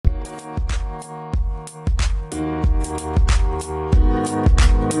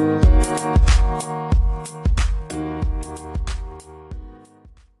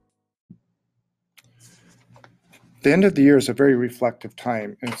The end of the year is a very reflective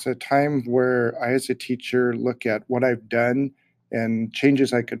time. It's a time where I, as a teacher, look at what I've done and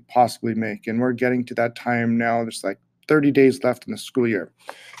changes I could possibly make. And we're getting to that time now. There's like 30 days left in the school year.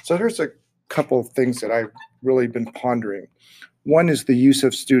 So there's a couple of things that I've really been pondering. One is the use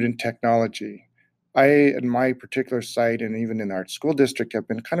of student technology. I, in my particular site, and even in our school district, have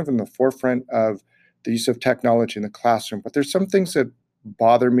been kind of in the forefront of the use of technology in the classroom. But there's some things that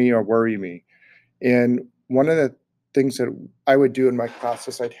bother me or worry me. And one of the things that I would do in my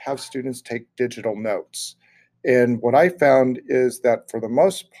classes, I'd have students take digital notes. And what I found is that for the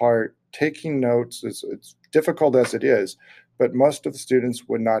most part, taking notes is it's difficult as it is, but most of the students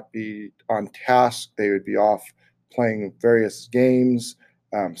would not be on task. They would be off playing various games.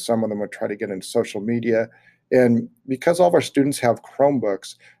 Some of them would try to get into social media. And because all of our students have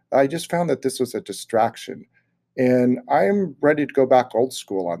Chromebooks, I just found that this was a distraction. And I am ready to go back old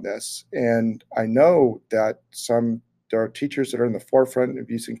school on this. And I know that there are teachers that are in the forefront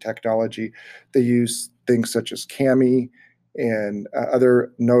of using technology. They use things such as Kami and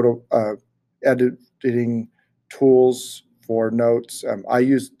other note editing tools for notes. I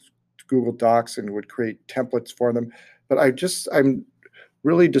used Google Docs and would create templates for them. But I'm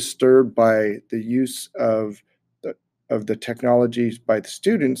really disturbed by the use of the technologies by the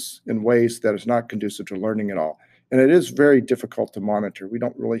students in ways that is not conducive to learning at all. And it is very difficult to monitor. We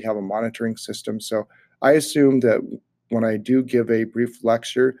don't really have a monitoring system. So I assume that when I do give a brief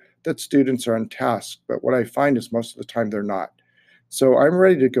lecture, that students are on task. But what I find is most of the time they're not. So I'm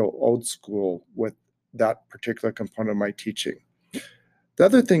ready to go old school with that particular component of my teaching. The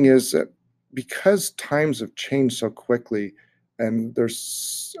other thing is that because times have changed so quickly, and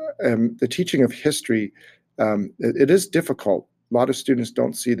there's the teaching of history, it is difficult. A lot of students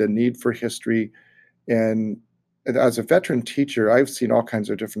don't see the need for history. And as a veteran teacher, I've seen all kinds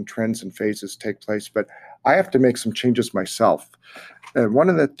of different trends and phases take place, but I have to make some changes myself. And one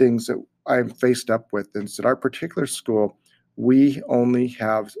of the things that I'm faced up with is that our particular school, we only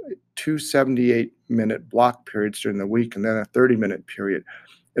have two 78-minute block periods during the week and then a 30-minute period.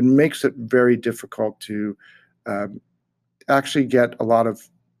 It makes it very difficult to um, actually get a lot of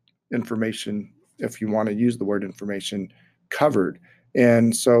information, if you want to use the word information, covered.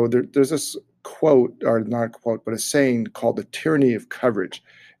 And so there's this quote, or not a quote, but a saying called the tyranny of coverage.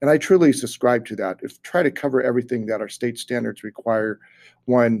 And I truly subscribe to that. If try to cover everything that our state standards require,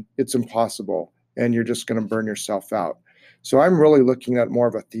 one, it's impossible, and you're just going to burn yourself out. So I'm really looking at more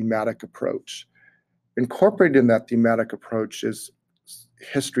of a thematic approach. Incorporated in that thematic approach is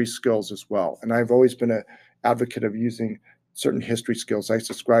history skills as well. And I've always been an advocate of using certain history skills. I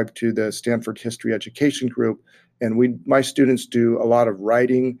subscribe to the Stanford History Education Group, and my students do a lot of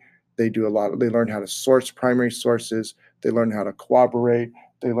writing. They learn how to source primary sources. They learn how to corroborate.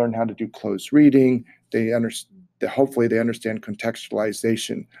 They learn how to do close reading. Hopefully they understand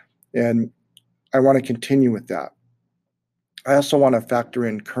contextualization. And I want to continue with that. I also want to factor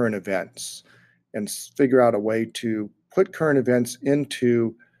in current events and figure out a way to put current events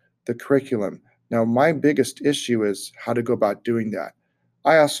into the curriculum. Now, my biggest issue is how to go about doing that.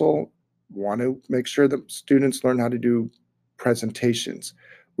 I also want to make sure that students learn how to do presentations.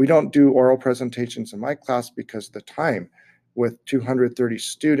 We don't do oral presentations in my class because of the time. With 230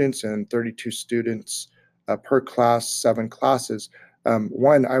 students and 32 students per class, 7 classes,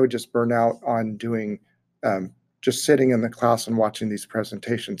 one, I would just burn out on doing just sitting in the class and watching these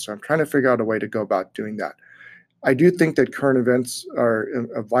presentations. So I'm trying to figure out a way to go about doing that. I do think that current events are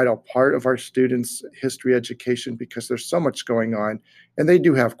a vital part of our students' history education because there's so much going on, and they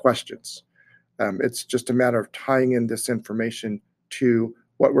do have questions. It's just a matter of tying in this information to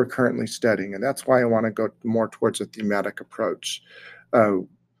what we're currently studying, and that's why I want to go more towards a thematic approach. Uh,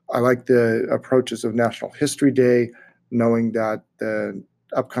 I like the approaches of National History Day, knowing that the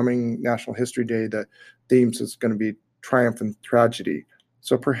upcoming National History Day, the themes is going to be triumph and tragedy.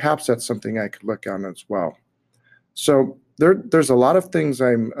 So perhaps that's something I could look on as well. So there's a lot of things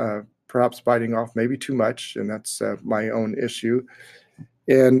I'm perhaps biting off, maybe too much, and that's my own issue.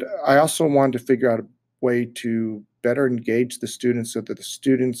 And I also wanted to figure out a way to better engage the students so that the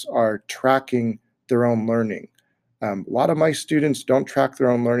students are tracking their own learning. A lot of my students don't track their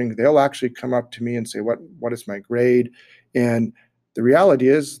own learning. They'll actually come up to me and say, what is my grade? And the reality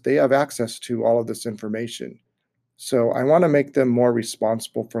is they have access to all of this information. So I want to make them more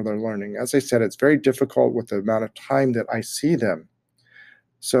responsible for their learning. As I said, it's very difficult with the amount of time that I see them.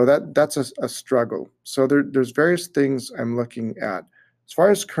 So that's a struggle. So there's various things I'm looking at. As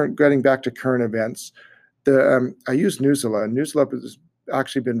far as getting back to current events, I use Newsela. Newsela has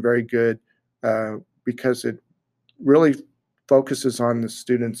actually been very good because it really focuses on the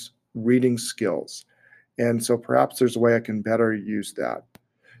students' reading skills. And so perhaps there's a way I can better use that.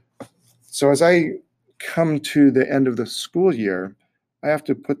 So as I come to the end of the school year, I have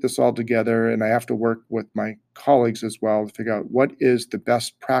to put this all together and I have to work with my colleagues as well to figure out what is the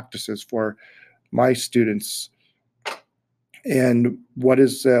best practices for my students and what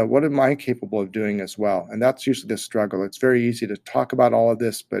am I capable of doing as well. And that's usually the struggle. It's very easy to talk about all of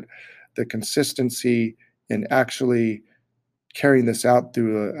this, but the consistency in actually carrying this out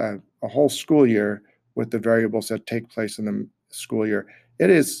through a whole school year with the variables that take place in the school year, it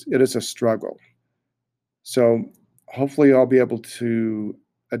is a struggle. So hopefully I'll be able to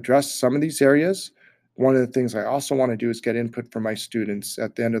address some of these areas. One of the things I also want to do is get input from my students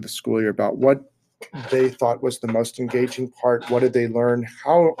at the end of the school year about what they thought was the most engaging part. What did they learn?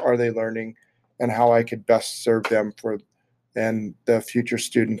 How are they learning? And how I could best serve them for and the future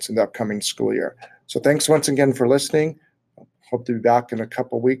students in the upcoming school year. So thanks once again for listening. Hope to be back in a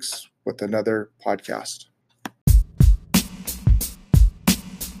couple weeks with another podcast.